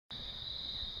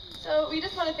So we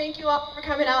just want to thank you all for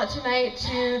coming out tonight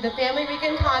to the Family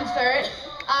Weekend concert.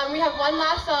 We have one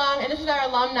last song, and this is our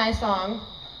alumni song.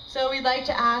 So we'd like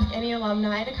to ask any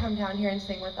alumni to come down here and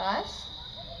sing with us.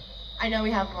 I know we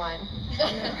have one.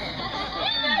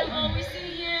 Well, we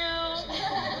see you.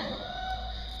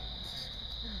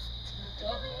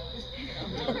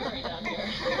 Down here.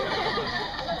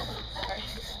 Sorry.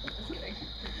 Just kidding.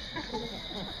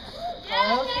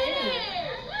 Yay! Okay.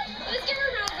 Let's give her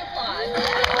a round of applause.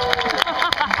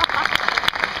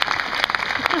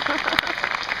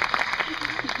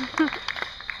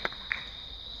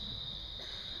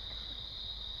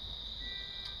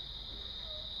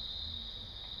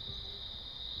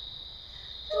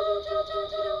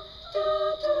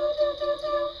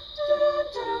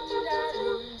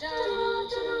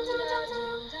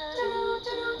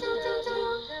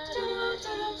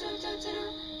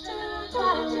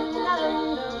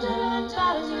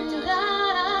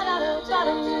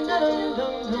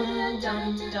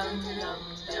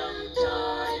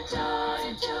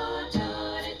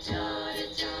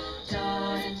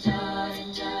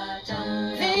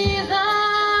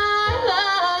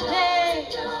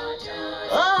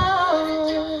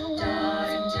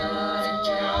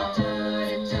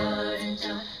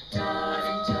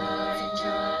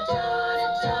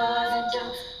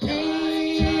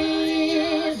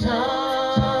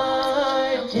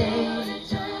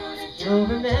 You'll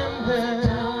remember,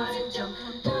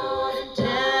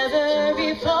 never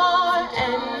before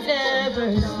and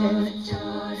never since.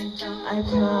 I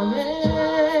promise,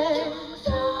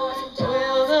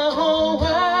 will the whole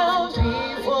world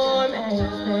be warm as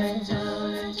this?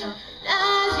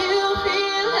 As you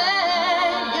feel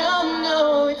it, you'll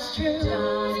know it's true,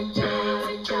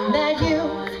 that you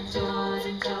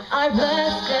are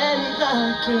blessed and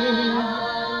lucky.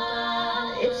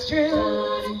 It's true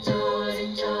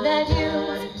that you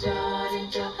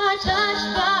are touched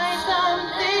by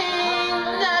something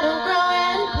that'll grow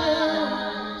and bloom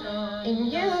in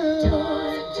you.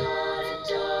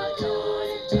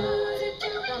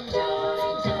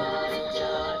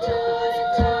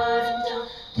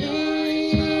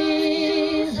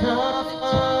 These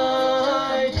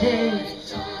are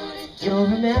days you'll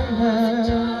remember,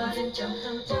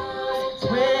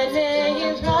 when day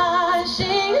is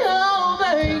rushing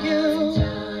over you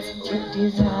with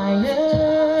desire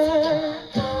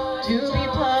to be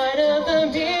part of the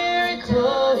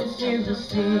miracles you will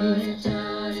see.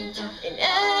 In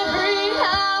every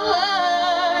hour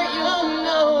you'll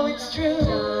know it's true,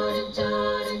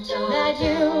 that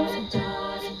you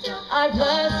are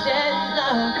blessed and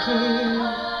lucky.